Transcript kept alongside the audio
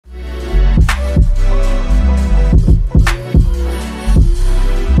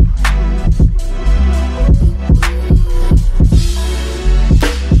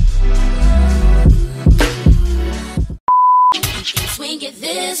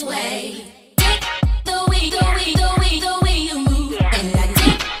this way. The way, the way, the way, the way you move. And I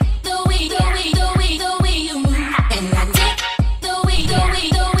dig the way, the way, the way, the way you move. And I dig the way, the way,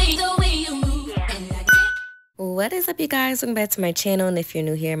 the way, the way you move. And I dig. What is up, you guys? Welcome back to my channel, and if you're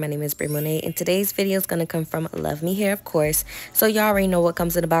new here, my name is Monet, and today's video is gonna come from Luvme Hair, of course. So y'all already know what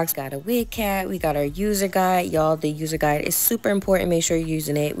comes in the box. Got a wig cap, we got our user guide. Y'all, the user guide is super important. Make sure you're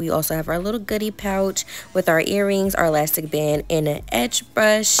using it. We also have our little goodie pouch with our earrings, our elastic band, and an edge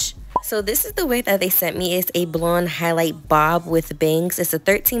brush. So this is the wig that they sent me. It's a blonde highlight bob with bangs. It's a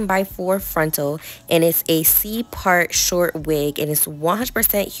 13x4 frontal, and it's a C-part short wig, and it's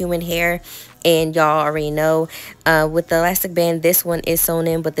 100% human hair. And y'all already know, with the elastic band, this one is sewn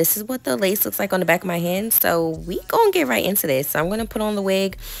in, but this is what the lace looks like on the back of my hand. So we gonna get right into this. So I'm gonna put on the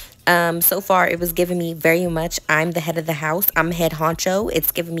wig. So far it was giving me very much I'm the head of the house, I'm head honcho.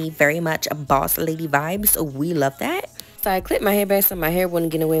 It's giving me very much a boss lady vibe, so we love that. So I clipped my hair back so my hair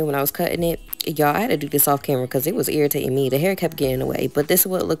wouldn't get away when I was cutting it. Y'all, I had to do this off camera because it was irritating me. The hair kept getting away, but this is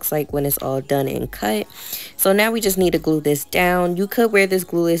what it looks like when it's all done and cut. So now we just need to glue this down. You could wear this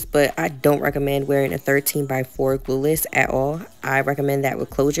glueless, but I don't recommend wearing a 13x4 glueless at all. I recommend that with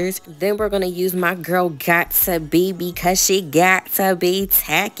closures. Then we're going to use my girl got to be, because she got to be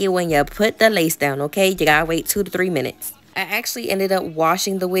tacky when you put the lace down, okay? You gotta wait 2 to 3 minutes. I actually ended up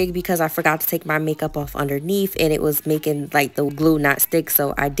washing the wig because I forgot to take my makeup off underneath, and it was making like the glue not stick,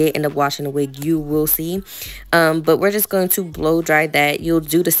 so I did end up washing the wig. You will see. But we're just going to blow dry that. You'll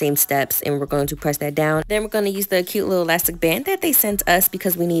do the same steps, and we're going to press that down. Then we're going to use the cute little elastic band that they sent us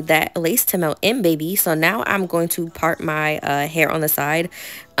because we need that lace to melt in, baby. So now I'm going to part my hair on the side.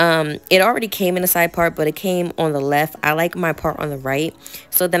 It already came in the side part, but it came on the left. I like my part on the right.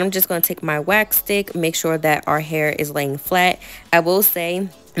 So then I'm just going to take my wax stick, make sure that our hair is laying flat. I will say,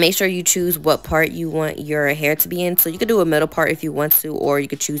 make sure you choose what part you want your hair to be in. So you could do a middle part if you want to, or you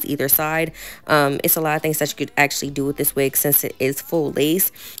could choose either side. It's a lot of things that you could actually do with this wig since it is full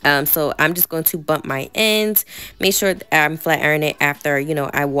lace. So I'm just going to bump my ends, make sure that I'm flat ironing it after, you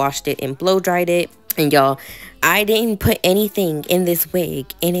know, I washed it and blow dried it. And y'all, I didn't put anything in this wig,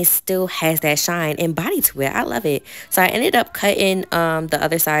 and it still has that shine and body to it. I love it. So I ended up cutting the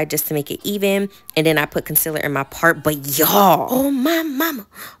other side just to make it even, and then I put concealer in my part. But y'all, oh my mama,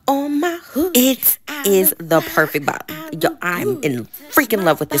 oh my hood, it is the perfect bob. Yo, I'm in freaking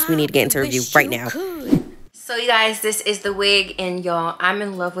love with this. We need to get into review right now. So you guys, this is the wig, and y'all, I'm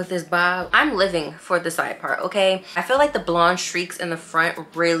in love with this bob. I'm living for the side part, okay? I feel like the blonde streaks in the front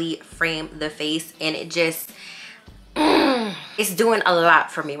really frame the face, and it just it's doing a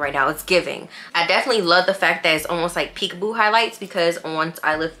lot for me right now. It's giving. I definitely love the fact that it's almost like peekaboo highlights, because once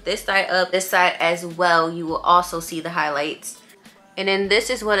I lift this side up, this side as well, you will also see the highlights. And then this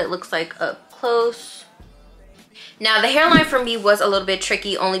is what it looks like up close. Now the hairline for me was a little bit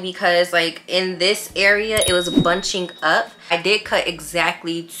tricky, only because like in this area it was bunching up. I did cut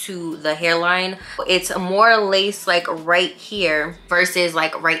exactly to the hairline. It's more lace like right here versus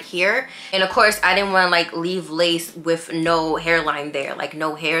like right here. And of course I didn't want to like leave lace with no hairline there, like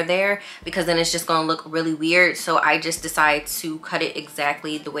no hair there, because then it's just gonna look really weird. So I just decided to cut it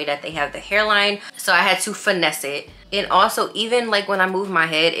exactly the way that they have the hairline. So I had to finesse it. And also, even like when I move my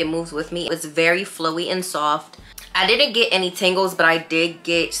head, it moves with me. It's very flowy and soft. I didn't get any tangles, but I did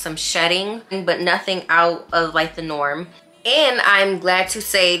get some shedding, but nothing out of like the norm. And I'm glad to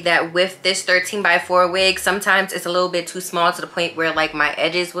say that with this 13x4 wig, sometimes it's a little bit too small to the point where like my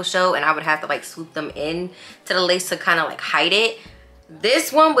edges will show, and I would have to like swoop them in to the lace to kind of like hide it.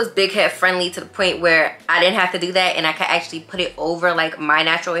 This one was big head friendly to the point where I didn't have to do that, and I could actually put it over like my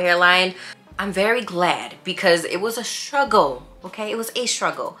natural hairline. I'm very glad, because it was a struggle, okay? It was a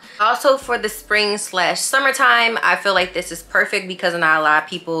struggle. Also, for the spring slash summertime, I feel like this is perfect because not a lot of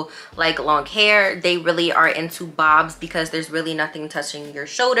people like long hair. They really are into bobs because there's really nothing touching your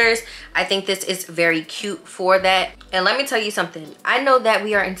shoulders. I think this is very cute for that. And let me tell you something. I know that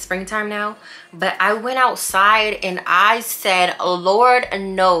we are in springtime now, but I went outside and I said, Lord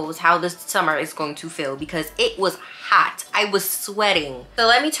knows how this summer is going to feel, because it was hot. I was sweating. So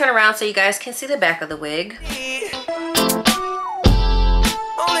let me turn around so you guys can see the back of the wig.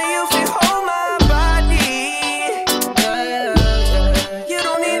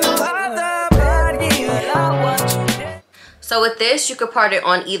 So with this, you could part it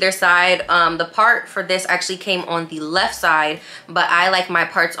on either side. The part for this actually came on the left side, but I like my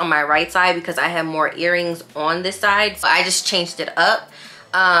parts on my right side because I have more earrings on this side. So I just changed it up.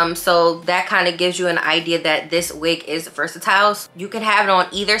 So that kind of gives you an idea that this wig is versatile. You can have it on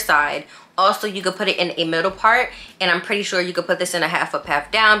either side. Also, you could put it in a middle part, and I'm pretty sure you could put this in a half up,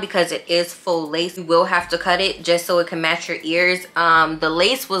 half down because it is full lace. You will have to cut it just so it can match your ears. The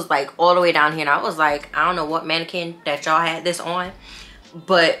lace was like all the way down here, and I was like, I don't know what mannequin that y'all had this on,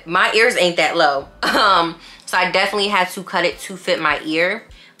 but my ears ain't that low. So I definitely had to cut it to fit my ear.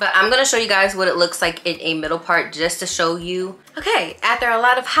 But I'm gonna show you guys what it looks like in a middle part just to show you. Okay, after a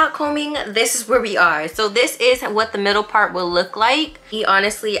lot of hot combing, this is where we are. So this is what the middle part will look like.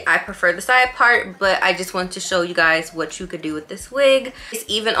 Honestly, I prefer the side part, but I just want to show you guys what you could do with this wig. It's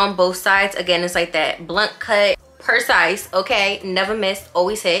even on both sides. Again, it's like that blunt cut per size, okay? Never miss,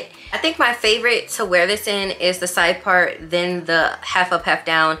 always hit. I think my favorite to wear this in is the side part, then the half up, half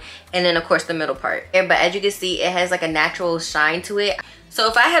down, and then of course the middle part. But as you can see, it has like a natural shine to it. So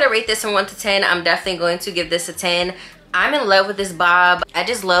if I had to rate this from 1 to 10, I'm definitely going to give this a 10. I'm in love with this bob. I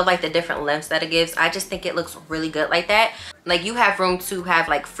just love like the different lengths that it gives. I just think it looks really good like that. Like you have room to have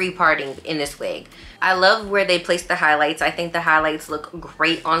like free parting in this wig. I love where they place the highlights. I think the highlights look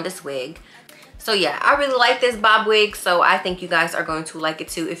great on this wig. So yeah, I really like this bob wig. So I think you guys are going to like it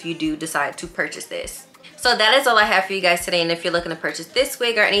too if you do decide to purchase this. So that is all I have for you guys today. And if you're looking to purchase this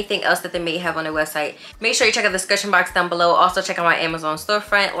wig or anything else that they may have on their website, make sure you check out the description box down below. Also check out my Amazon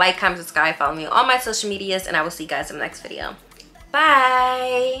storefront. Like, comment, subscribe, follow me on all my social medias, and I will see you guys in the next video.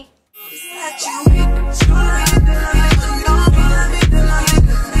 Bye.